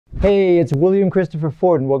Hey, it's William Christopher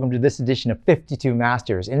Ford and welcome to this edition of 52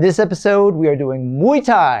 Masters. In this episode, we are doing Muay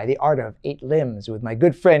Thai, the art of 8 limbs, with my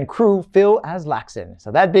good friend Kru Phil Aslaksen.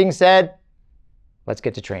 So that being said, let's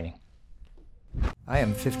get to training. I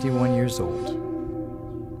am 51 years old.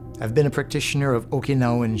 I've been a practitioner of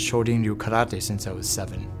Okinawan Shorin-ryu karate since I was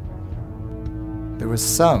 7. There was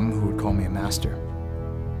some who would call me a master.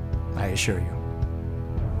 I assure you,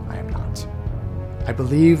 I am not. I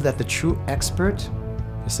believe that the true expert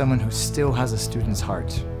is someone who still has a student's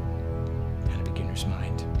heart and a beginner's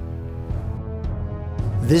mind.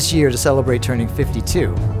 This year, to celebrate turning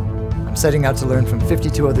 52, I'm setting out to learn from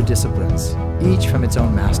 52 other disciplines, each from its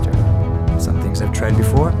own master. Some things I've tried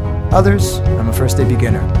before, others I'm a first-day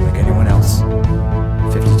beginner, like anyone else.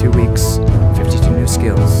 52 weeks, 52 new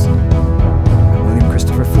skills. I'm William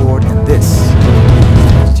Christopher Ford, and this is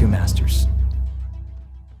 52 Masters.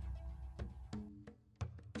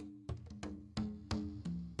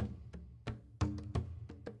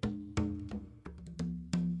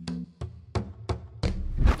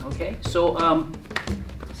 Okay, so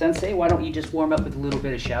Sensei, why don't you just warm up with a little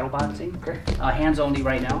bit of shadow boxing? Okay. Hands only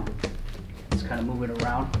right now. Just kind of moving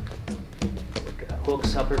around.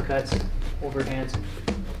 Hooks, uppercuts, overhands.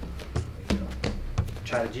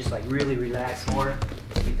 Try to just like really relax more.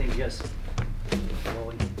 Everything just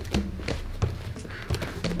flowing.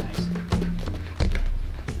 Nice.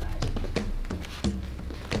 Nice.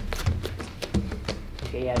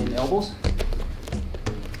 Okay, add in elbows.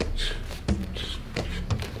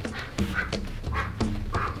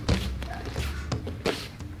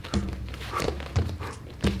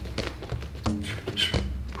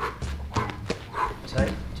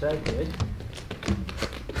 Tight, good.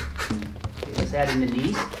 Okay, let's add in the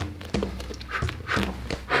knees.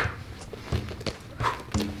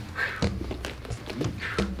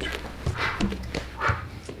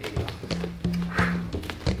 There you go.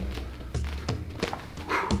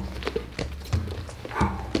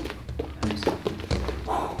 Nice.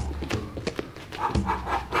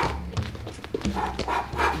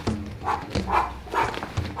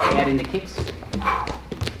 Okay, add in the kicks.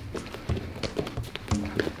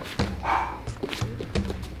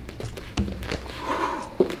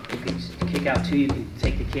 Out too, you can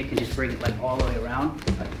take the kick and just bring it like all the way around,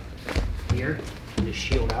 like here, and just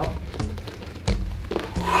shield out.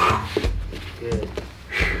 Good.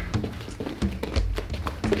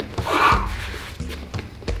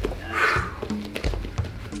 Nice.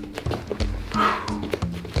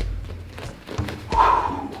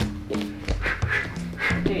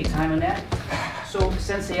 Okay, time on that. So,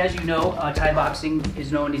 Sensei, as you know, Thai boxing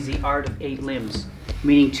is known as the art of 8 limbs,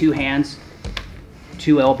 meaning 2 hands,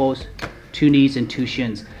 2 elbows, 2 knees and 2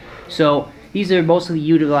 shins. So these are mostly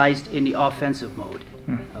utilized in the offensive mode.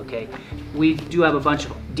 Okay, we do have a bunch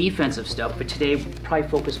of defensive stuff, but today we'll probably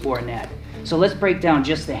focus more on that. So let's break down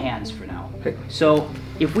just the hands for now. Okay. So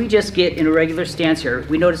if we just get in a regular stance here,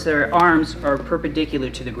 we notice that our arms are perpendicular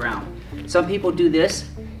to the ground. Some people do this.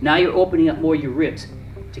 Now you're opening up more your ribs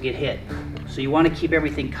to get hit. So you want to keep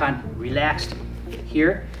everything kind of relaxed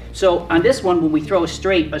here. So on this one, when we throw a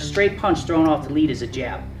straight punch thrown off the lead is a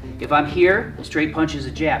jab. If I'm here, a straight punch is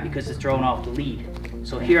a jab because it's thrown off the lead.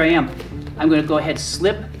 So here I am. I'm going to go ahead and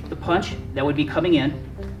slip the punch that would be coming in,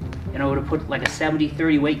 and I'm going to put like a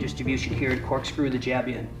 70-30 weight distribution here and corkscrew the jab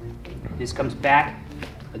in. This comes back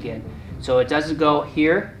again. So it doesn't go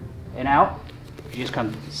here and out. You just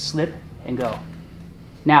come slip and go.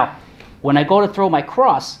 Now, when I go to throw my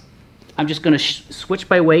cross, I'm just going to switch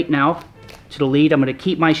my weight now to the lead. I'm going to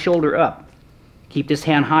keep my shoulder up. Keep this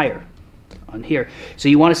hand higher. On here. So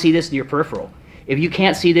you want to see this in your peripheral. If you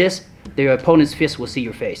can't see this, the opponent's fist will see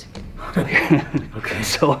your face. Okay.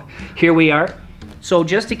 So here we are. So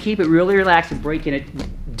just to keep it really relaxed and breaking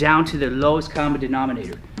it down to the lowest common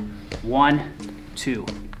denominator. 1, 2.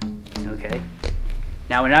 Okay.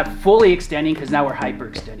 Now we're not fully extending because now we're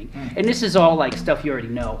hyperextending. And this is all like stuff you already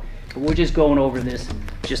know. But we're just going over this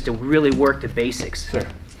just to really work the basics. Sure.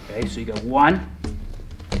 Okay, so you go 1,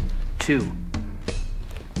 2.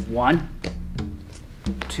 1,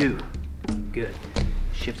 2. Good.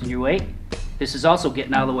 Shifting your weight. This is also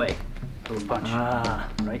getting out of the way of the punch.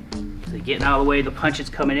 Right? So getting out of the way of the punch that's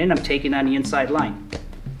coming in, I'm taking on the inside line.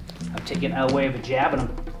 I'm taking out of the way of a jab and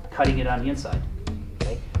I'm cutting it on the inside.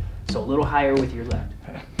 Okay? So a little higher with your left.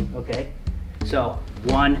 Okay? So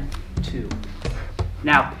 1, 2.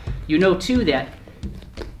 Now, you know too that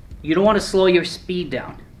you don't want to slow your speed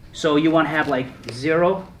down. So you want to have like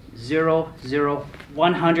 0, 0, 0,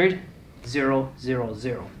 100, 0, 0,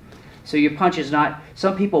 0. So your punch is not,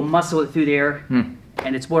 some people muscle it through the air,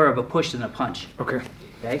 and it's more of a push than a punch. Okay.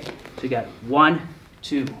 Okay? So you got 1,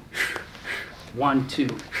 2, 1, 2.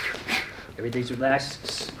 Everything's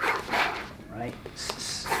relaxed. Right?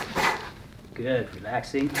 Good.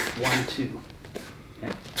 Relaxing. 1, 2.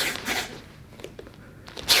 Okay.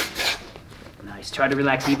 Nice. Try to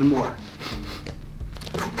relax even more.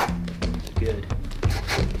 Good.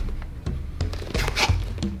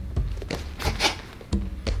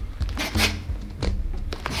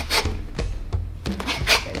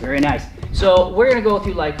 Okay, very nice. So we're going to go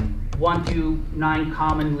through like 1 through 9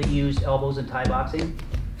 commonly used elbows in Thai boxing.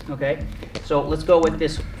 Okay, so let's go with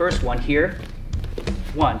this first one here.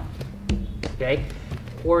 1. Okay,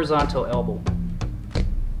 horizontal elbow.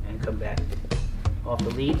 And come back off the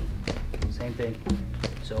lead. Same thing.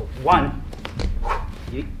 So 1,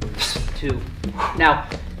 2. Now,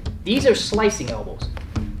 these are slicing elbows.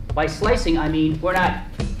 By slicing, I mean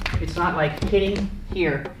it's not like hitting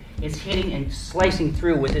here. It's hitting and slicing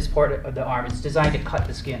through with this part of the arm. It's designed to cut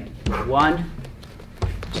the skin. 1,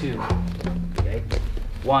 2. Okay.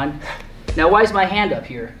 1. Now, why is my hand up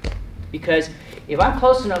here? Because if I'm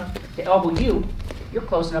close enough to elbow you, you're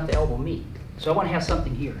close enough to elbow me. So I want to have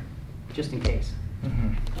something here, just in case.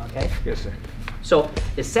 Okay? Yes, sir. So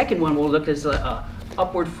the second one we'll look as a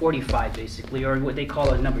upward 45, basically, or what they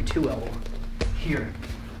call a number 2 elbow. Here.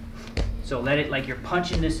 So let it like you're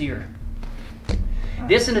punching this ear.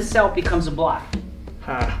 This in itself becomes a block.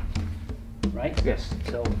 Right? Yes.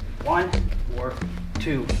 So 1 or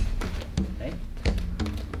 2. Okay?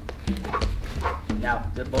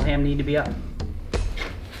 Now, the both hands need to be up.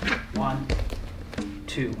 1,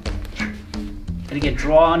 2. And again,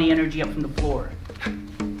 draw the energy up from the floor.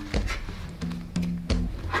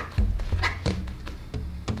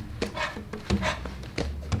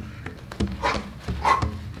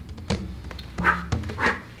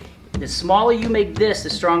 The smaller you make this, the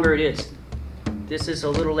stronger it is. This is a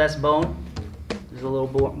little less bone. There's a little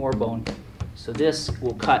more bone. So this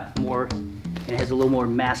will cut more and has a little more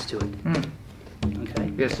mass to it.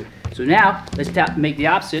 Okay? Yes, sir. So now, let's make the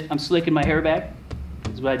opposite. I'm slicking my hair back.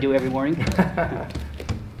 This is what I do every morning.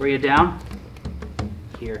 Bring it down.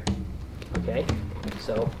 Here. Okay?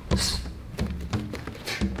 So,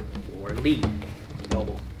 or lead.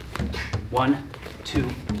 Elbow. 1, 2.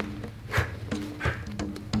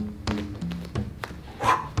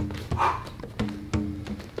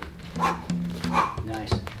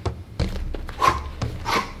 Nice.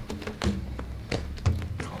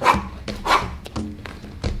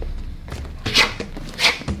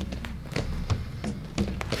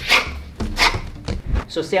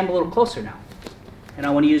 So stand a little closer now. And I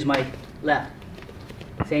want to use my left.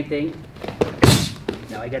 Same thing.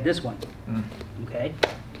 Now I got this one. Okay?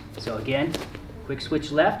 So again, quick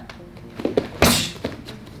switch left.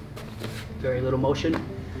 Very little motion.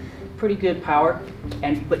 Pretty good power.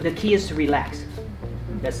 But the key is to relax.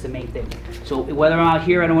 That's the main thing. So whether I'm out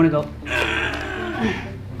here, I don't want to go.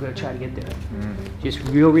 I'm going to try to get there. Just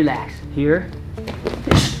real relax. Here.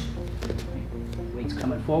 Weight's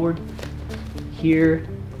coming forward. Here.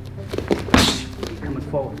 Weight coming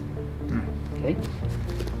forward. Okay?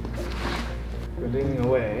 You're leaning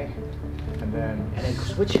away, and then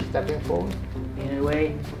switch. stepping forward. Leaning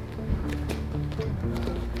away.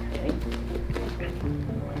 Okay.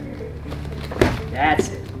 That's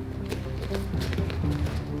it.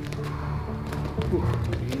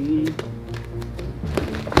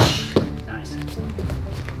 Nice.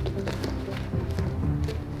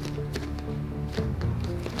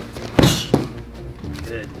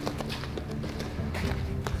 Good.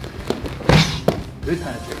 Good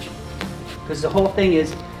penetration. Because the whole thing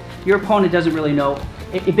is, your opponent doesn't really know.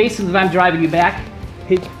 It basically, if I'm driving you back,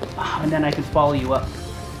 and then I can follow you up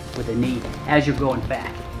with a knee as you're going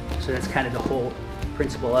back. So that's kind of the whole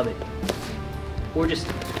principle of it. We're just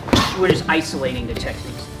isolating the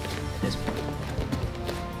techniques at this point.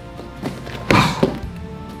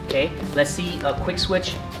 Okay, let's see a quick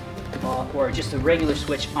switch or just a regular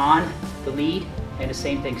switch on the lead and the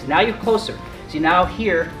same thing. So now you're closer. See, now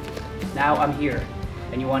here, now I'm here,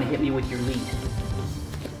 and you want to hit me with your lead.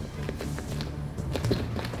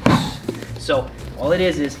 So all it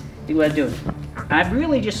is see what I'm doing. I'm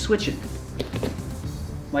really just switching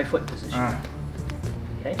my foot position.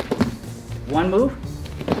 Okay, one move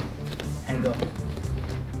and go.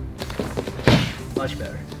 Much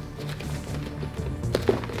better.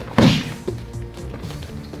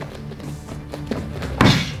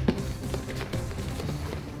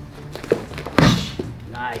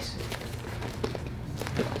 Nice.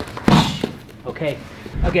 Okay,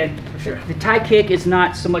 again, the Thai kick is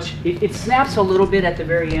not so much, it snaps a little bit at the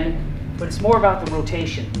very end, but it's more about the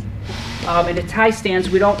rotation. In the Thai stance,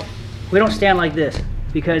 we don't stand like this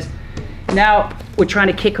because now we're trying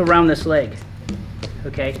to kick around this leg.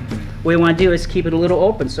 okay? What you want to do is keep it a little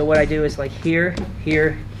open. So what I do is like here,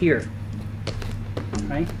 here, here,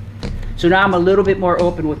 right? So now I'm a little bit more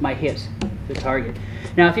open with my hips, the target.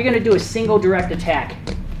 Now if you're going to do a single direct attack,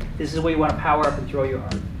 this is where you want to power up and throw your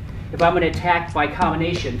arm. If I'm going to attack by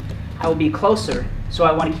combination, I will be closer, so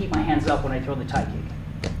I want to keep my hands up when I throw the Thai kick,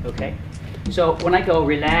 okay? So when I go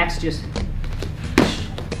relax, just,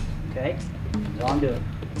 okay? That's all I'm doing.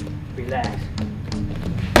 Relax.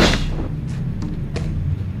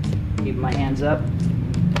 Keep my hands up,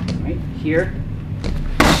 right here,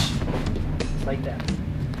 just like that.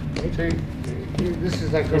 Okay? So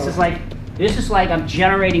this is like I'm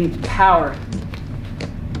generating power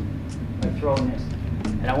by throwing this,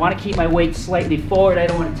 and I want to keep my weight slightly forward. I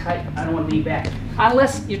don't want to lean back,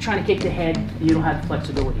 unless you're trying to kick the head and you don't have the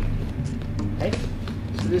flexibility. Okay?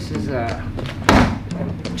 So this is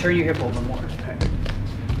turn your hip over more.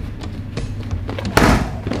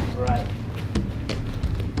 Right.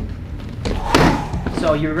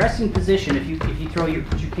 So your resting position, if you throw your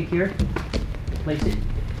put your kick here, place it.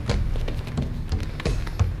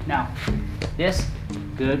 Now, this,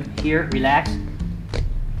 good, here, relax,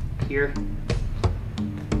 here.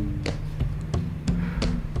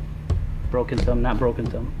 Broken thumb, not broken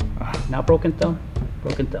thumb. Not broken thumb,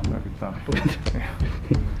 broken thumb. Broken thumb.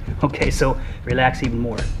 Okay, so relax even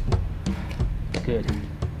more. Good.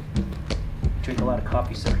 Drink a lot of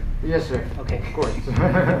coffee, sir. Yes, sir. Okay. Of course.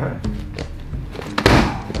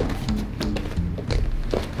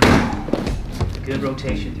 Good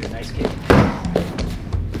rotation through, nice kick.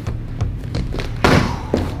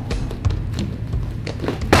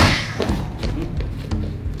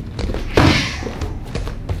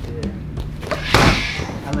 Good.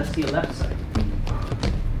 Now let's see the left side.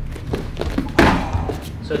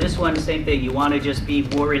 So this one, same thing. You want to just be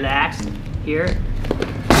more relaxed here.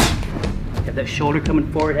 Have that shoulder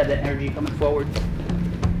coming forward, have that energy coming forward.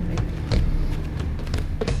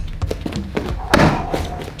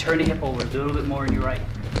 Turn the hip over a little bit more in your right.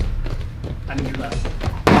 I mean your left.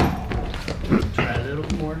 Try a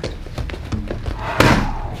little more.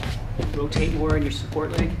 Rotate more in your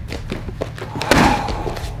support leg.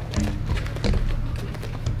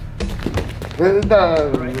 Right.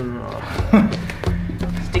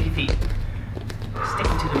 Sticky feet.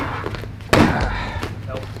 Sticking to the mat.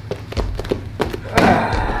 Nope.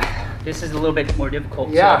 This is a little bit more difficult.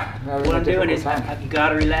 Yeah. So what I'm doing is you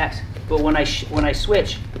gotta relax. But when I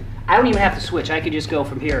switch, I don't even have to switch. I could just go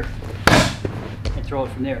from here and throw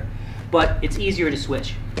it from there. But it's easier to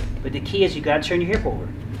switch. But the key is you gotta turn your hip over.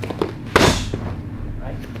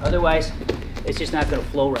 Right? Otherwise, it's just not gonna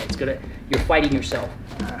flow right. You're fighting yourself.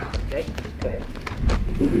 Okay? Go ahead.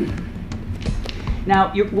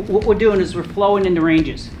 Now, what we're doing is we're flowing into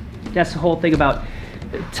ranges. That's the whole thing about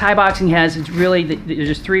Thai boxing has. It's really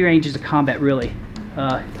there's 3 ranges of combat really,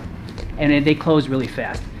 and they close really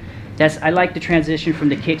fast. I like the transition from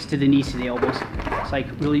the kicks to the knees to the elbows. It's like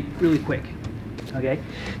really, really quick. Okay,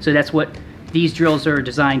 so that's what these drills are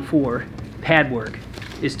designed for. Pad work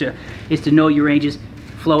is to know your ranges,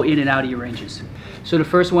 flow in and out of your ranges. So the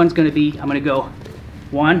first one's going to be I'm going to go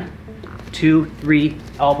 1, 2, 3,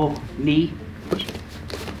 elbow, knee.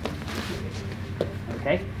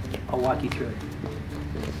 Okay, I'll walk you through it.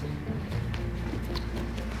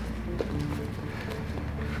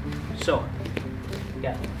 So, you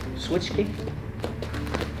got switch kick,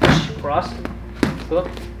 cross, hook,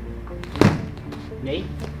 knee,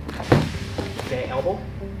 okay, elbow,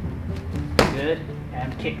 good,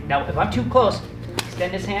 and kick. Now, if I'm too close,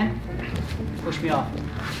 extend this hand, push me off.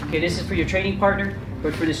 Okay, this is for your training partner,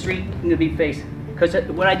 but for the street, it's gonna be face. Because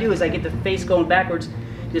what I do is I get the face going backwards,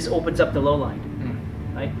 this opens up the low line,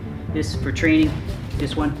 right? This for training,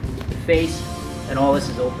 this one, face, and all this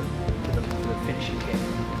is open for the finishing kick.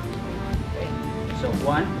 Okay, so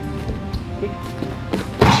 1, kick,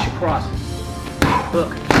 cross,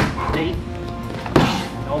 hook, knee,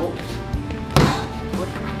 elbow, foot,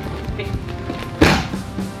 kick.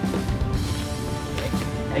 Okay.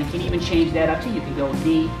 Now you can even change that up to, you can go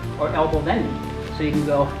knee or elbow then knee. So you can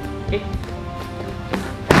go kick,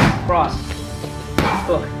 cross,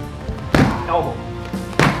 hook, elbow,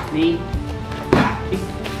 knee, kick.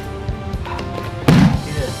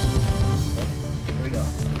 Good. Here we go.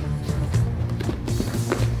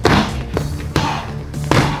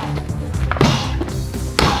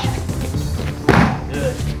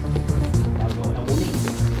 Good. Now go elbow, knee.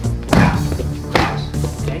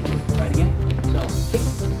 Okay, try it again. So,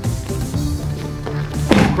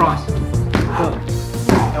 kick, cross, hook,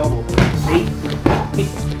 elbow, knee,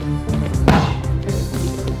 kick,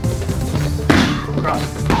 cross,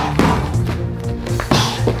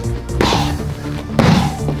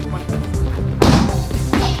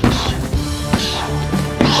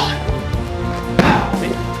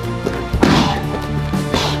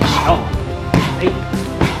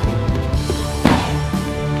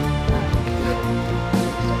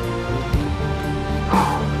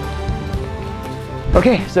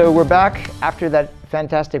 Okay, so we're back after that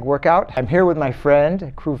fantastic workout. I'm here with my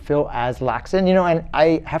friend, Kru Phil Aslaksen. You know, and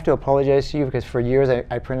I have to apologize to you because for years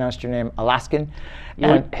I pronounced your name Alaskan.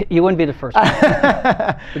 You wouldn't be the first one.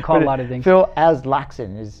 We call a lot of things. Phil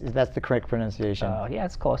Aslaksen, is that's the correct pronunciation? Yeah,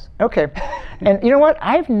 it's close. Okay. And you know what?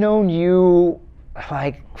 I've known you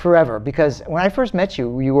like forever, because when I first met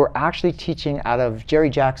you, you were actually teaching out of Jerry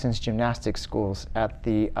Jackson's gymnastics schools at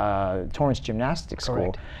the Torrance Gymnastics School.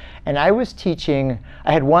 Correct. And I was teaching,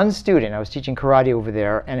 I had one student, I was teaching karate over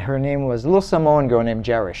there, and her name was a little Samoan girl named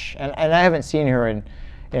Jerish. And I haven't seen her in,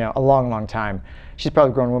 you know, a long, long time. She's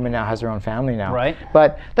probably a grown woman now, has her own family now. Right.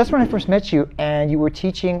 But that's when I first met you, and you were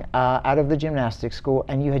teaching out of the gymnastics school,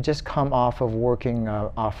 and you had just come off of working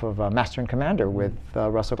off of Master and Commander with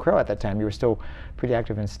Russell Crowe at that time. You were still pretty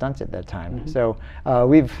active in stunts at that time. So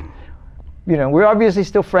we're obviously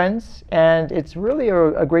still friends, and it's really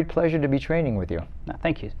a great pleasure to be training with you. No,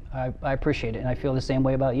 thank you. I appreciate it, and I feel the same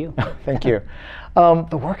way about you. Thank you.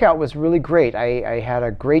 The workout was really great. I had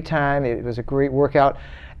a great time. It was a great workout.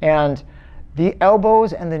 And the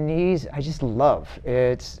elbows and the knees, I just love.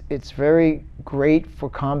 It's very great for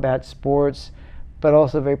combat sports, but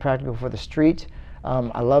also very practical for the street.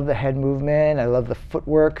 I love the head movement. I love the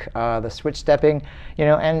footwork, the switch stepping, you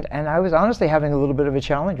know, and I was honestly having a little bit of a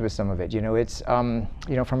challenge with some of it. You know, it's,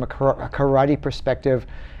 you know, from a karate perspective,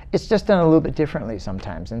 it's just done a little bit differently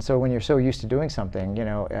sometimes. And so when you're so used to doing something, you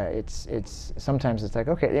know, sometimes it's like,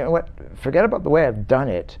 okay, you know what, forget about the way I've done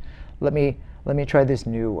it. Let me try this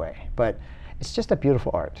new way. But it's just a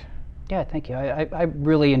beautiful art. Yeah, thank you. I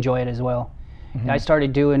really enjoy it as well. I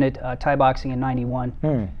started doing it, Thai boxing in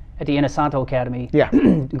 '91. At the Inosanto Academy. Yeah.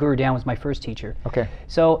 Guru Dan was my first teacher. Okay.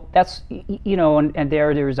 So that's, you know, and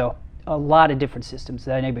there's a lot of different systems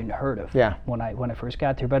that I never even heard of. Yeah. When I first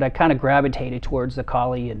got there, but I kind of gravitated towards the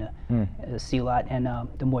Kali and the Silat and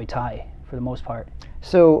the Muay Thai for the most part.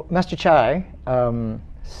 So Master Chai,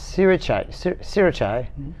 Sirisute,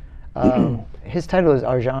 his title is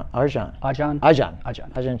Ajahn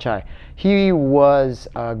Chai. He was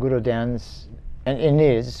Guru Dan's, and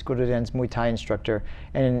is Guru Dan's Muay Thai instructor,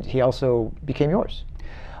 and he also became yours.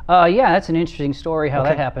 Yeah, that's an interesting story how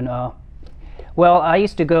that happened. Well, I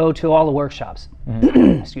used to go to all the workshops,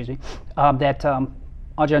 excuse me, that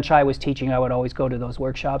Ajahn Chai was teaching. I would always go to those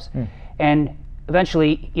workshops, and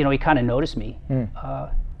eventually, you know, he kind of noticed me,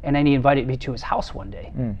 and then he invited me to his house one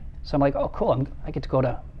day. So I'm like, oh, cool, I get to go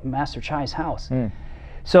to Master Chai's house.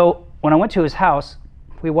 So when I went to his house,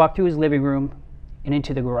 we walked through his living room and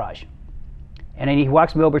into the garage. And then he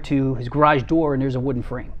walks me over to his garage door, and there's a wooden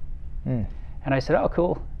frame. And I said, oh,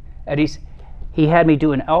 cool. And he had me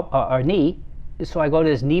do a knee. So I go to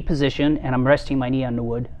this knee position, and I'm resting my knee on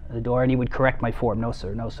the door, and he would correct my form. No,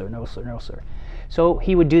 sir, no, sir, no, sir, no, sir. So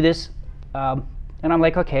he would do this, and I'm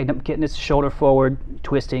like, okay, I'm getting this shoulder forward,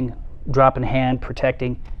 twisting, dropping hand,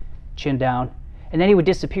 protecting, chin down. And then he would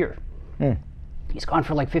disappear. He's gone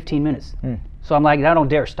for like 15 minutes. So I'm like, I don't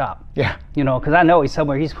dare stop. Yeah. You know, because I know he's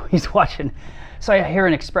somewhere, he's watching. So I hear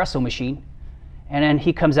an espresso machine, and then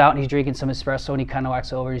he comes out and he's drinking some espresso, and he kind of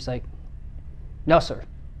walks over, he's like, no, sir.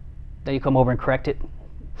 Then you come over and correct it,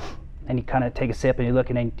 and you kind of take a sip, and you look,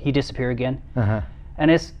 and then he disappear again. And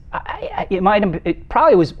it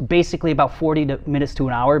probably was basically about 40 minutes to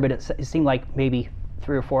an hour, but it seemed like maybe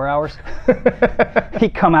 3 or 4 hours.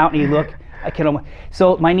 He'd come out and he'd look,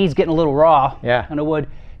 so my knee's getting a little raw on the wood.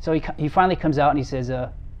 So he finally comes out and he says,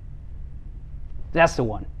 that's the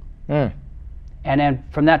one. And then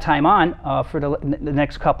from that time on, for the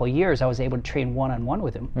next couple of years, I was able to train one-on-one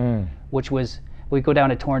with him, which was, we'd go down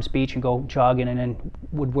to Torrance Beach and go jogging, and then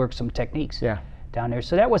would work some techniques down there.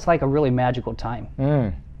 So that was like a really magical time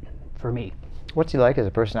for me. What's he like as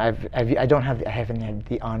a person? I haven't had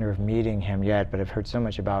the honor of meeting him yet, but I've heard so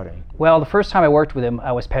much about him. Well, the first time I worked with him,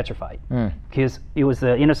 I was petrified, because it was the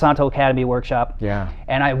Inosanto Academy workshop. Yeah.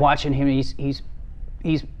 And I watching him, he's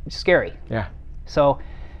scary. Yeah. So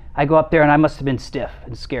I go up there, and I must have been stiff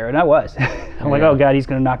and scared, and I was. I'm like, oh God, he's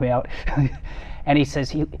gonna knock me out. And he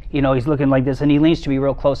says, you know, he's looking like this, and he leans to me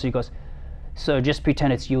real close, and he goes, so just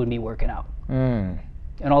pretend it's you and me working out.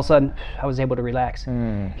 And all of a sudden, I was able to relax.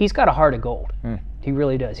 He's got a heart of gold. He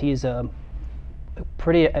really does. He's a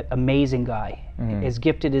pretty amazing guy, as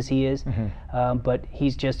gifted as he is, but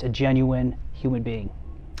he's just a genuine human being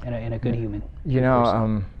and a good human. You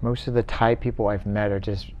know, most of the Thai people I've met are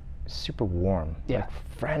just super warm, like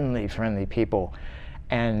friendly people,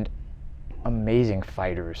 and amazing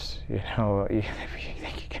fighters. You know, you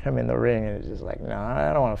get them in the ring, and it's just like, no,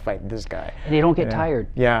 I don't want to fight this guy. And they don't get tired.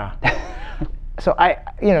 Yeah. So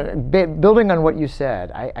building on what you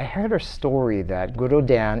said, I heard a story that Guru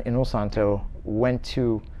Dan Inosanto went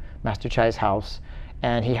to Master Chai's house,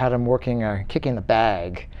 and he had him working, kicking the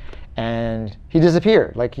bag, and he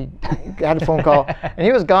disappeared. Like he had a phone call, and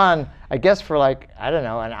he was gone, I guess, for like, I don't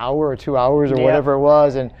know, an hour or 2 hours or whatever it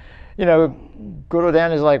was. And you know, Guru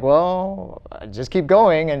Dan is like, well, just keep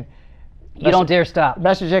going, and you don't dare stop.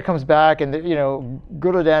 Master Jay comes back, and you know,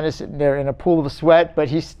 Guru Dan is sitting there in a pool of sweat, but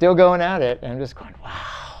he's still going at it, and I'm just going, wow.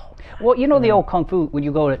 Well, you know the old Kung Fu, when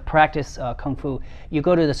you go to practice Kung Fu, you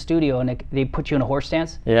go to the studio and they put you in a horse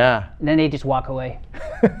stance. Yeah. And then they just walk away.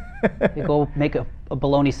 They go make a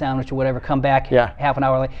bologna sandwich or whatever, come back half an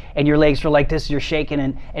hour later, and your legs are like this, you're shaking.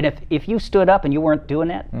 And if you stood up and you weren't doing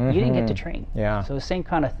that, you didn't get to train. Yeah. So the same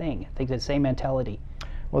kind of thing. I think the same mentality.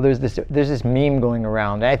 Well, there's this meme going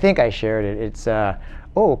around, and I think I shared it. It's,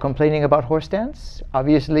 oh, complaining about horse stance?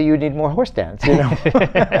 Obviously you need more horse stance, you know?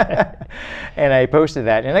 And I posted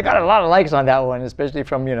that, and I got a lot of likes on that one, especially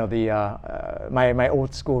from, you know, the my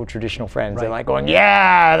old school traditional friends. They're like going,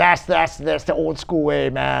 yeah, that's the old school way,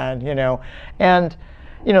 man, you know? And,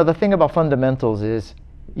 you know, the thing about fundamentals is,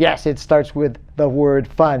 yes, it starts with the word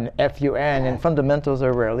fun, F-U-N, and fundamentals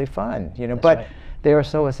are rarely fun, you know, but they are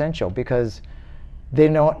so essential because they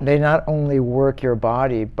not only work your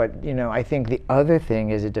body, but you know, I think the other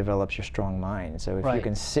thing is it develops your strong mind. So if you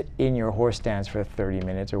can sit in your horse stance for 30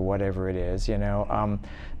 minutes or whatever it is, you know,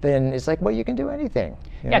 then it's like, well, you can do anything.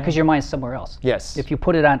 Yeah, because your mind's somewhere else. Yes. If you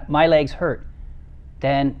put it on, my legs hurt,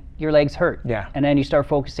 then your legs hurt. Yeah. And then you start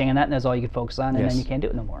focusing on that, and that's all you can focus on, and then you can't do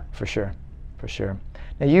it no more. For sure, for sure.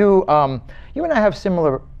 Now you and I have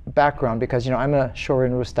similar background because, you know, I'm a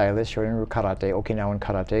Shorin-ryu stylist, Shorin-ryu karate, Okinawan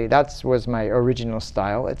karate. That was my original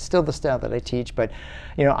style. It's still the style that I teach, but,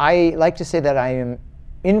 you know, I like to say that I am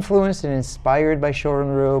influenced and inspired by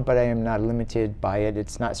Shorin-ryu, but I am not limited by it.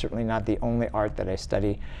 It's certainly not the only art that I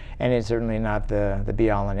study, and it's certainly not the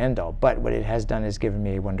be-all and end-all. But what it has done is given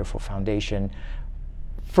me a wonderful foundation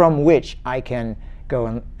from which I can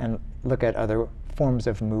go and look at other forms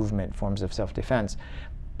of movement, forms of self-defense.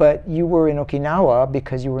 But you were in Okinawa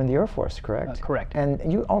because you were in the Air Force, correct? Correct.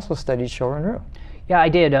 And you also studied Shorin-ryu. Yeah, I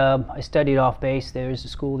did. I studied off base. There's a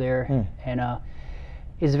school there, and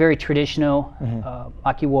it's very traditional,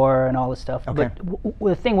 Makiwara and all this stuff. Okay. But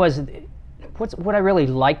the thing was, what I really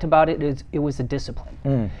liked about it is it was the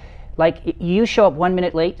discipline. Like, you show up 1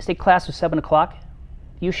 minute late, say class was 7 o'clock,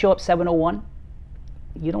 you show up 7:01,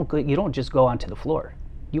 you don't just go onto the floor.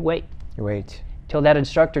 You wait. You wait. Till that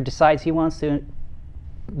instructor decides he wants to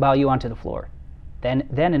bow you onto the floor. Then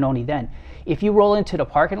and only then. If you roll into the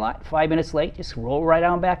parking lot 5 minutes late, just roll right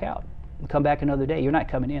on back out and come back another day. You're not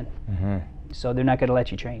coming in. So they're not going to let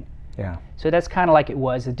you train. Yeah. So that's kind of like it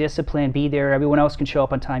was. The discipline, be there. Everyone else can show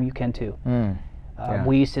up on time. You can too.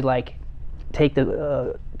 We used to like take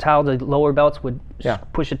the towel, the lower belts would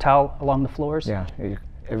push a towel along the floors. Yeah.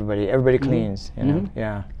 Everybody cleans. You know?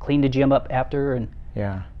 Yeah. Clean the gym up after. And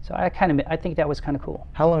yeah. So I think that was kind of cool.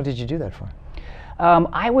 How long did you do that for?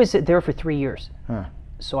 I was there for 3 years.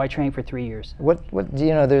 So I trained for 3 years. What do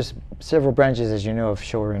you know? There's several branches, as you know, of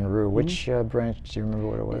Shorin-ryu. Which branch do you remember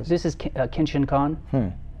what it was? This is Kenshin-kan.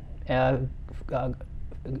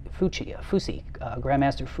 Fusi,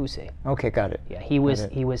 Grandmaster Fusi. Okay, got it. Yeah, he was.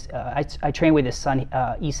 I trained with his son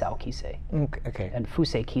Isao Kisei. Okay. And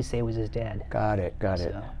Fusei Kisei was his dad. Got it.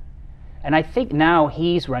 And I think now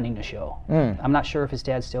he's running the show. I'm not sure if his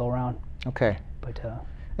dad's still around. Okay. But.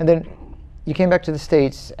 And then you came back to the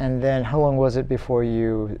States, and then how long was it before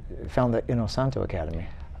you found the Inosanto Academy?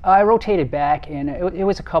 I rotated back, and it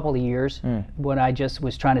was a couple of years when I just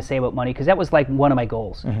was trying to save up money, because that was like one of my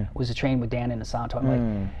goals, was to train with Dan Inosanto. I'm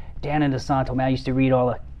like, Dan Inosanto, man, I used to read all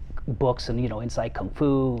the books and, you know, Inside Kung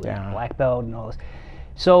Fu, and Black Belt and all this.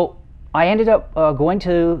 So I ended up going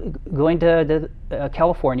to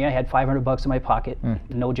California. I had $500 in my pocket,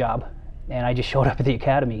 no job, and I just showed up at the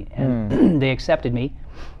academy, and they accepted me.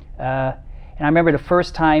 And I remember the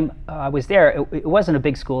first time I was there, it wasn't a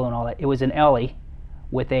big school and all that. It was an alley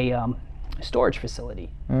with a storage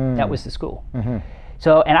facility. That was the school.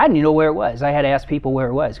 So, and I didn't know where it was. I had to ask people where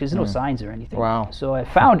it was because there's no signs or anything. Wow. So I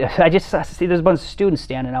found it. I see there's a bunch of students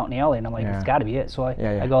standing out in the alley, and I'm like, it's got to be it. So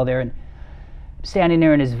I go there, and standing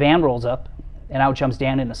there, and his van rolls up, and out jumps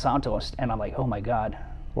Dan Inosanto, and I'm like, oh my God.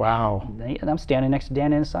 Wow. And I'm standing next to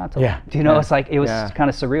Dan Inosanto. Yeah. You know, it's like, it was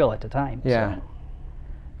kind of surreal at the time. Yeah. So.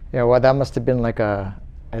 Yeah, well, that must have been like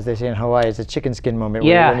as they say in Hawaii, it's a chicken skin moment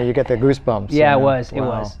when you get the goosebumps. Yeah, you know? it was. It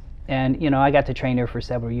was. And, you know, I got to train there for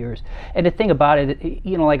several years. And the thing about it,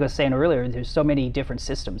 you know, like I was saying earlier, there's so many different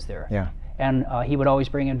systems there. Yeah. And he would always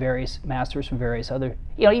bring in various masters from various other,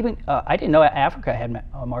 you know, even, I didn't know Africa had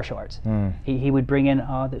martial arts. He would bring in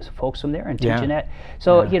the folks from there and teaching that.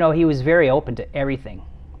 So, you know, he was very open to everything.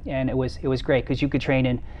 and it was great because you could train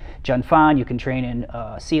in Jun Fan, you can train in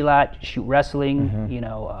Silat, shoot wrestling, you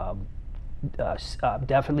know,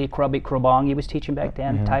 definitely Krobong he was teaching back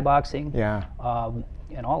then, Thai boxing,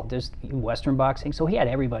 and all there's Western boxing. So he had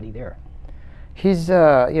everybody there. He's you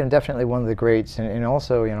know, definitely one of the greats, and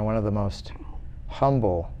also, you know, one of the most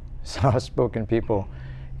humble, soft-spoken people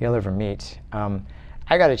you'll ever meet.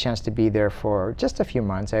 I got a chance to be there for just a few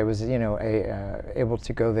months. I was, you know, able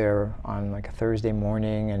to go there on like a Thursday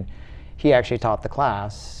morning, and he actually taught the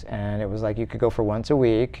class, and it was like you could go for once a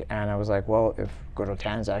week, and I was like, well, if Goro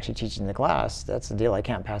Tan's actually teaching the class, that's a deal I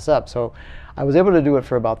can't pass up. So I was able to do it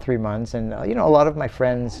for about 3 months, and you know, a lot of my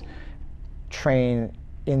friends train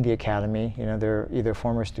in the academy. You know, they're either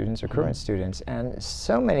former students or current students, and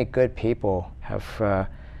so many good people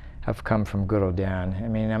have come from Goro Dan. I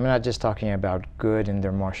mean, I'm not just talking about good in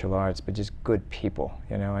their martial arts, but just good people,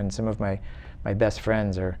 you know, and some of my best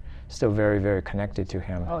friends are still very, very connected to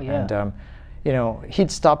him. Oh, yeah. And, you know,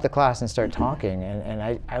 he'd stop the class and start talking,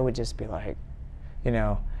 and I would just be like, you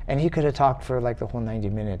know, and he could have talked for like the whole 90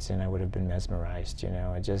 minutes, and I would have been mesmerized, you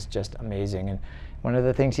know, just amazing. And one of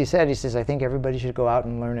the things he said, he says, I think everybody should go out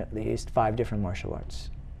and learn at least 5 different martial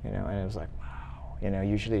arts, you know, and it was like, wow, you know,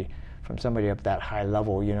 usually from somebody up that high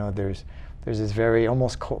level, you know, there's this very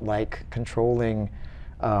almost cult-like controlling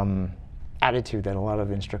attitude that a lot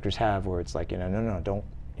of instructors have, where it's like, you know, no, don't,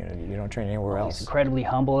 you know, you don't train anywhere else. He's incredibly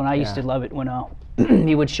humble, and I used to love it when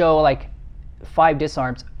he would show like 5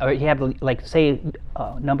 disarms, or he had like say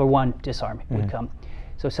number 1 disarm would come,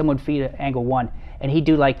 so someone would feed at angle 1, and he'd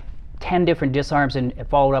do like 10 different disarms and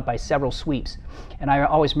followed up by several sweeps. And I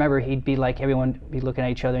always remember he'd be like, everyone be looking at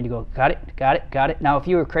each other and you go, got it, got it, got it. Now if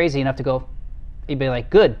you were crazy enough to go, he'd be like,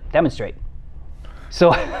 good, demonstrate.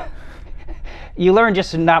 So you learn just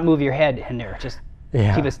to not move your head in there, just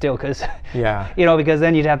keep it still, because you know, because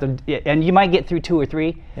then you'd have to, and you might get through 2 or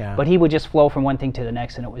 3, but he would just flow from one thing to the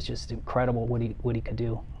next, and it was just incredible what he could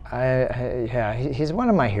do. He's one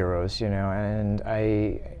of my heroes, you know, and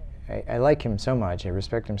I like him so much, I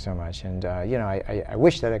respect him so much, and you know, I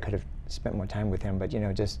wish that I could have spent more time with him, but you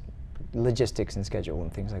know, just logistics and schedule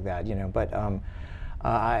and things like that, you know, but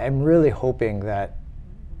I'm really hoping that,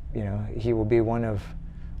 you know, he will be one of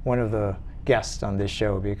the guests on this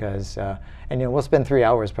show, because and you know, we'll spend 3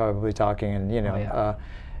 hours probably talking, and you know,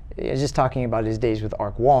 just talking about his days with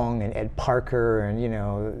Ark Wong and Ed Parker, and you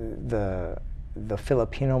know, the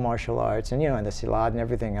Filipino martial arts, and you know, and the Silat and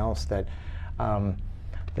everything else that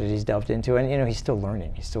that he's delved into, and you know, he's still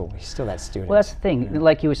learning. He's still that student. Well, that's the thing. You know?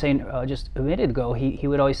 Like you were saying just a minute ago, he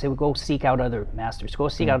would always say, well, "Go seek out other masters. Go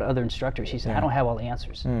seek out other instructors." He said, "I don't have all the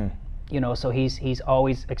answers." You know, so he's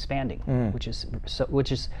always expanding, which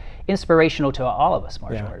is inspirational to all of us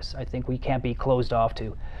martial artists. I think we can't be closed off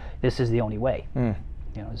to this is the only way. You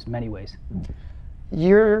know, there's many ways.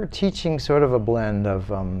 You're teaching sort of a blend of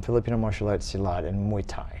Filipino martial arts, Silat, and Muay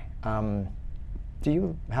Thai. Do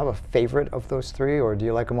you have a favorite of those 3, or do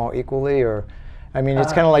you like them all equally? Or, I mean,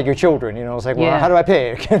 it's kind of like your children, you know. It's like, well, how do I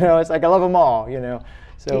pick? You know, it's like I love them all, you know.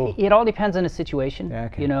 So it all depends on the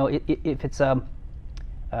situation. You know, if it's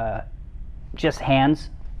just hands,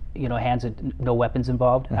 you know, hands and no weapons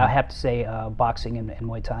involved, I have to say boxing and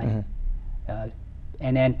Muay Thai.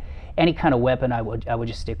 And then any kind of weapon, I would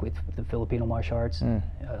just stick with the Filipino martial arts,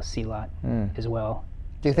 Silat as well.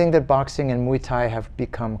 Do you think that boxing and Muay Thai have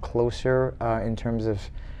become closer in terms of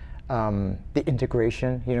the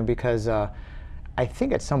integration? You know, because I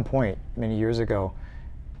think at some point, many years ago,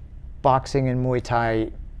 boxing and Muay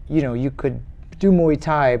Thai, you know, you could do Muay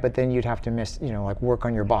Thai, but then you'd have to you know, like work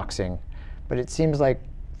on your boxing. But it seems like,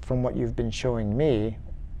 from what you've been showing me,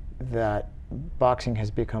 that boxing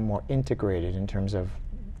has become more integrated in terms of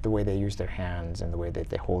the way they use their hands and the way that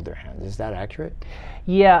they hold their hands. Is that accurate?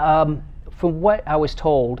 Yeah. From what I was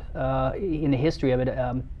told in the history of it,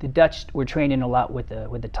 the Dutch were training a lot with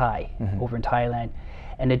the Thai over in Thailand,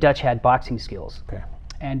 and the Dutch had boxing skills,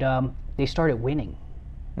 and they started winning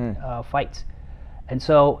fights, and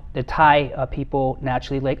so the Thai people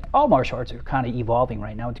naturally, like all martial arts, are kind of evolving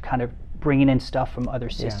right now, to kind of bringing in stuff from other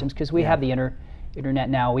systems, because we have the internet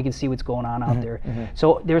now. We can see what's going on out there.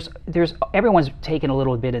 So there's everyone's taking a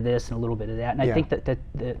little bit of this and a little bit of that, and I think that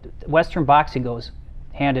the Western boxing goes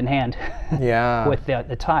hand in hand with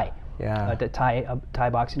the Thai, the Thai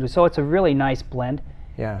boxing. So it's a really nice blend,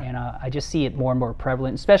 and I just see it more and more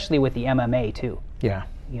prevalent, especially with the MMA too.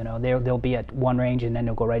 You know, they'll be at one range and then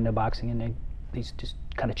they'll go right into boxing, and they just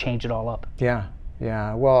kind of change it all up.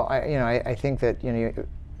 Well, I think that you know,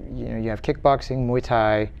 you have kickboxing, Muay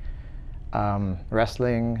Thai,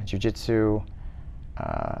 wrestling, jiu-jitsu,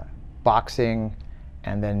 boxing,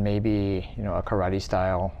 and then maybe, you know, a karate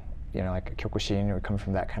style like a Kyokushin, or come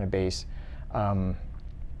from that kind of base.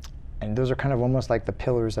 And those are kind of almost like the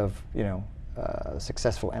pillars of,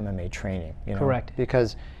 successful MMA training. Correct.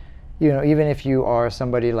 Because, even if you are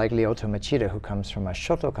somebody like Lyoto Machida, who comes from a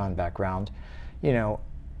Shotokan background,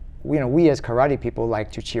 we as karate people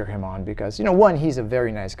like to cheer him on because, one, he's a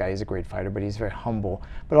very nice guy, he's a great fighter, but he's very humble.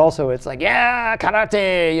 But also it's like, yeah,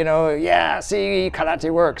 karate, yeah, see,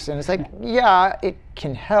 karate works. And it's like, yeah, it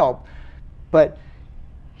can help, but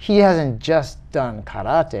he hasn't just done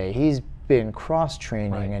karate, he's been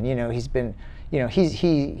cross-training, right. And he's been,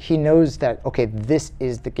 he knows that, okay, this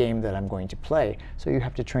is the game that I'm going to play, so you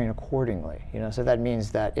have to train accordingly. So that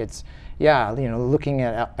means that it's, looking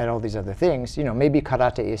at all these other things, maybe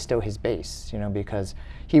karate is still his base, because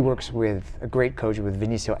he works with a great coach, with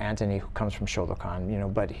Vinicio Antony, who comes from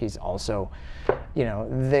Shotokan, but he's also,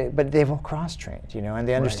 but they've all cross-trained, and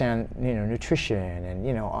they understand, right. Nutrition and,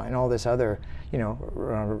 and all this other,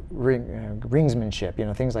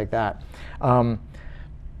 ringsmanship, things like that.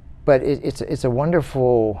 But it's a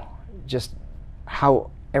wonderful, just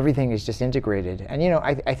how everything is just integrated. And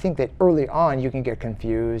I think that early on you can get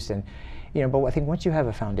confused, and but I think once you have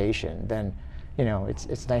a foundation, then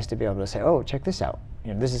it's nice to be able to say, oh, check this out.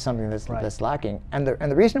 This is something that's right. that's lacking. And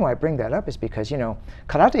the reason why I bring that up is because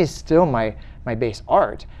karate is still my base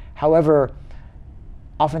art. However,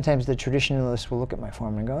 oftentimes the traditionalists will look at my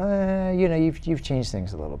form and go, you've changed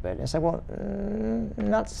things a little bit. And it's like, well,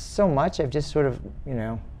 not so much. I've just sort of,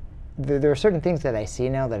 there are certain things that I see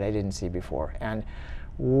now that I didn't see before. And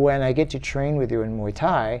when I get to train with you in Muay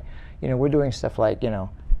Thai, we're doing stuff like,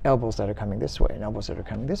 elbows that are coming this way and elbows that are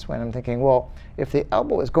coming this way. And I'm thinking, well, if the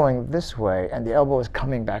elbow is going this way and the elbow is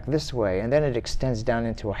coming back this way, and then it extends down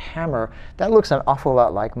into a hammer, that looks an awful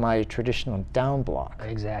lot like my traditional down block.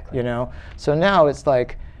 Exactly. So now it's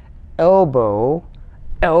like elbow,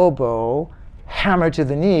 elbow, hammer to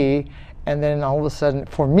the knee, and then all of a sudden,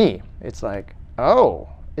 for me, it's like, oh,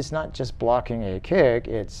 it's not just blocking a kick,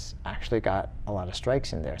 it's actually got a lot of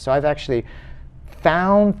strikes in there. So I've actually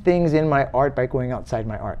found things in my art by going outside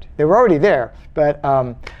my art. They were already there, but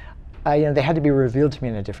they had to be revealed to me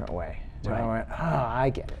in a different way. So right. I went, oh,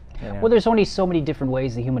 I get it. Well, there's only so many different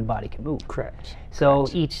ways the human body can move. Correct. So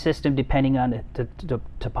Correct. Each system, depending on the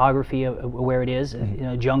topography of where it is,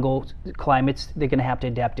 Mm-hmm. Jungle climates, they're going to have to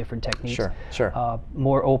adapt different techniques. Sure, sure.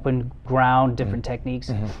 More open ground, different Mm-hmm.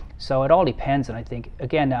 techniques. Mm-hmm. So it all depends, and I think,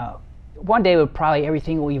 again, now, one day probably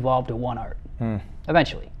everything will evolve to one art.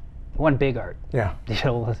 Eventually. One big art. Yeah.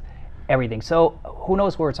 Everything. So who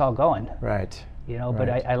knows where it's all going? Right. But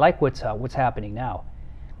right. I like what's happening now,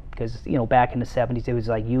 because back in the 70s it was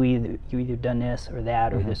like you either done this or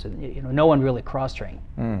that or Mm-hmm. this, or, no one really cross-trained,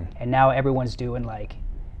 and now everyone's doing like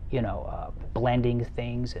blending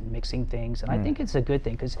things and mixing things, and I think it's a good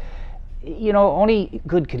thing, because only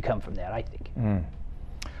good could come from that, I think.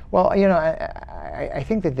 Well, I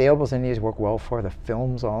think that the elbows and knees work well for the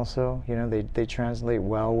films also. They translate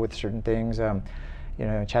well with certain things.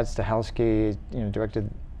 Chad Stahelski, directed,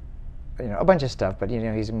 a bunch of stuff, but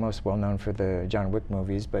he's most well known for the John Wick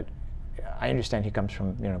movies. But I understand he comes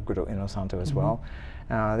from Guru Inosanto as well.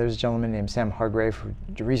 There's a gentleman named Sam Hargrave who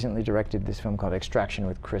recently directed this film called Extraction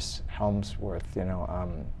with Chris Hemsworth.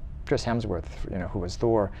 Chris Hemsworth, who was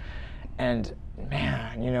Thor. And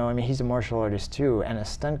man, he's a martial artist too, and a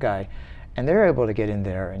stunt guy, and they're able to get in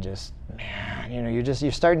there and just, man,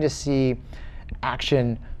 you're starting to see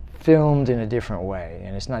action filmed in a different way,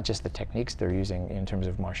 and it's not just the techniques they're using in terms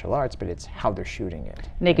of martial arts, but it's how they're shooting it.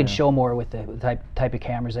 And they can show more with the type of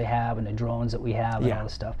cameras they have and the drones that we have and all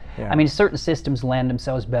this stuff. Yeah. Certain systems lend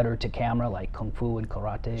themselves better to camera, like Kung Fu and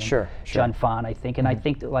Karate and sure. Jun Fan, I think, and I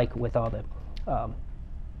think that, like with all the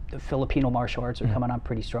Filipino martial arts are coming on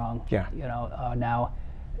pretty strong. Yeah. Now.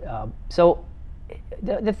 So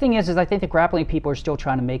the thing is I think the grappling people are still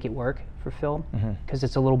trying to make it work for film, because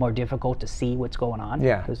it's a little more difficult to see what's going on.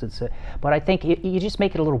 Yeah. Because but I think you just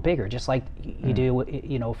make it a little bigger, just like you do,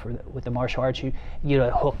 with the martial arts. You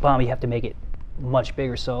hook bomb, you have to make it much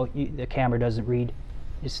bigger so the camera doesn't read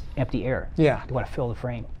just empty air. Yeah. You want to fill the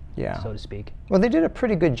frame. Yeah. So to speak. Well, they did a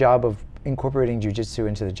pretty good job of incorporating jiu-jitsu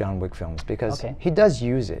into the John Wick films, because he does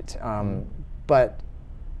use it, but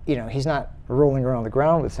he's not rolling around the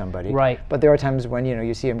ground with somebody. Right. But there are times when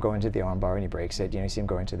you see him go into the armbar and he breaks it. You see him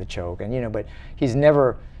go into the choke, and but he's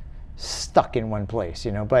never stuck in one place.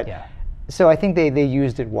 But so I think they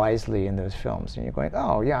used it wisely in those films, and you're going,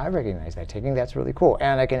 oh yeah, I recognize that technique. That's really cool,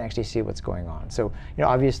 and I can actually see what's going on. So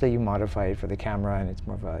obviously you modify it for the camera, and it's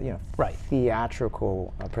more of a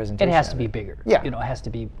theatrical presentation. It has to be bigger. Yeah. It has to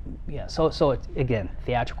be So it's, again,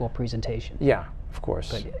 theatrical presentation. Yeah. Of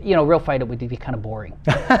course. But, you know, real fight, it would be kind of boring.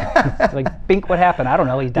 Like, Bink, what happened? I don't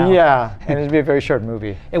know, he's down. Yeah, and it'd be a very short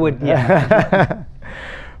movie. It would, yeah.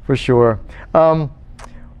 For sure.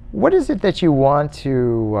 What is it that you want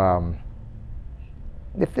to,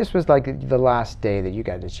 if this was like the last day that you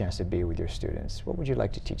got the chance to be with your students, what would you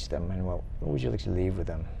like to teach them, and what would you like to leave with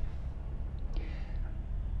them?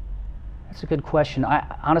 That's a good question.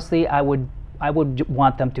 Honestly, I would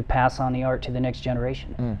want them to pass on the art to the next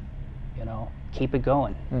generation. You know, keep it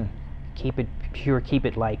going, keep it pure, keep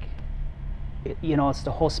it like, you know, it's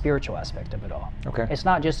the whole spiritual aspect of it all. Okay. It's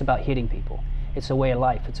not just about hitting people. It's a way of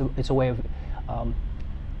life. It's a way of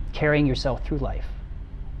carrying yourself through life,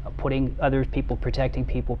 putting other people,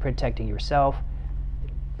 protecting yourself,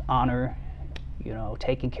 honor, you know,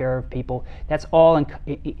 taking care of people. That's all.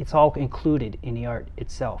 It's all included in the art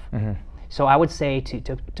itself. So I would say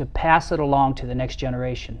to pass it along to the next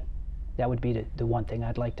generation. That would be the one thing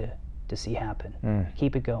I'd like to see happen.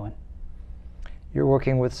 Keep it going. You're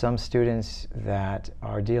working with some students that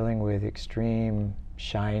are dealing with extreme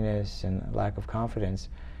shyness and lack of confidence.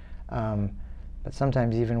 But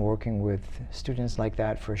sometimes even working with students like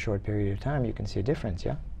that for a short period of time, you can see a difference,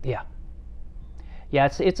 yeah? Yeah. Yeah,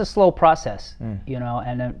 it's a slow process, you know,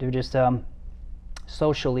 and they're just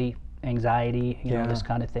socially anxiety, you know, this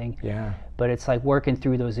kind of thing. Yeah. But it's like working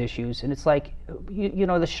through those issues, and it's like, you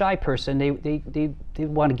know, the shy person, they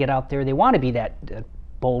want to get out there, they want to be that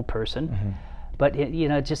bold person, but you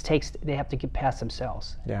know, it just takes, they have to get past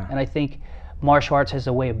themselves. Yeah. And I think martial arts has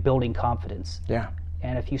a way of building confidence. Yeah.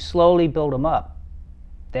 And if you slowly build them up,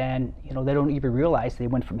 then, you know, they don't even realize they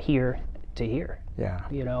went from here to here. Yeah.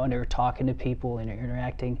 You know, and they're talking to people and they're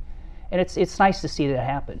interacting, and it's nice to see that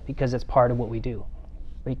happen, because it's part of what we do.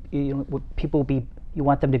 Like, you know, you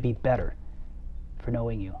want them to be better for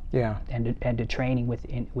knowing you. Yeah. And to training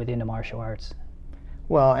within the martial arts.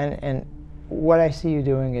 Well, and what I see you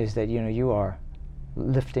doing is that, you know, you are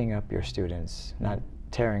lifting up your students, not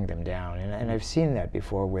tearing them down. And I've seen that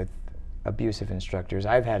before with abusive instructors.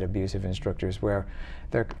 I've had abusive instructors where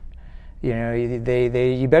they're, you know,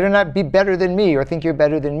 you better not be better than me or think you're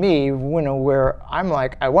better than me, you know, where I'm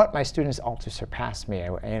like, I want my students all to surpass me.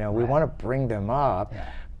 You know, we want to bring them up. Yeah.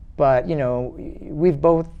 But, you know, we've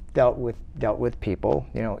both dealt with people,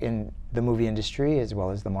 you know, in the movie industry as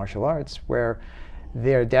well as the martial arts, where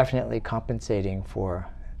they're definitely compensating for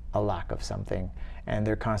a lack of something, and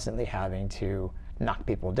they're constantly having to knock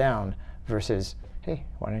people down versus, hey,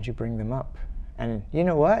 why don't you bring them up? And you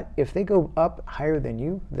know what? If they go up higher than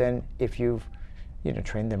you, then if you've, you know,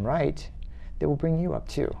 trained them right, they will bring you up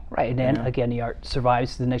too. Right, and then again, the art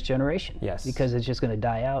survives to the next generation. Yes. Because it's just going to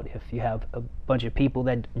die out if you have a bunch of people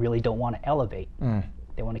that really don't want to elevate.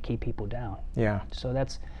 They want to keep people down. Yeah. So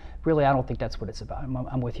that's really, I don't think that's what it's about.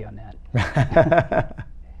 I'm with you on that.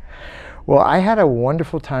 Well, I had a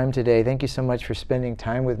wonderful time today. Thank you so much for spending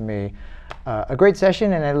time with me. A great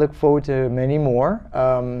session, and I look forward to many more.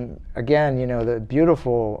 Again, you know, the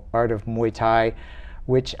beautiful art of Muay Thai,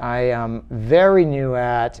 which I am very new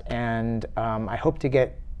at, and I hope to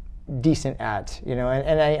get decent at, you know,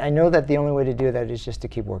 and I know that the only way to do that is just to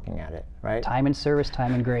keep working at it, right? Time and service,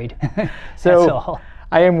 time and grade. So that's all.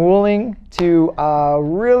 I am willing to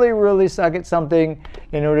really, really suck at something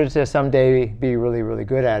in order to someday be really, really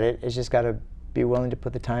good at it. It's just got to be willing to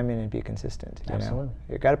put the time in and be consistent. You Absolutely. know?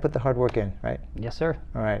 You got to put the hard work in, right? Yes, sir.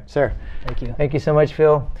 All right, sir. Thank you. Thank you so much,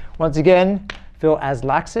 Phil. Once again, Phil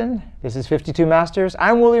Aslaksen. This is 52 Masters.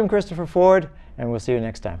 I'm William Christopher Ford, and we'll see you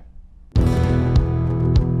next time.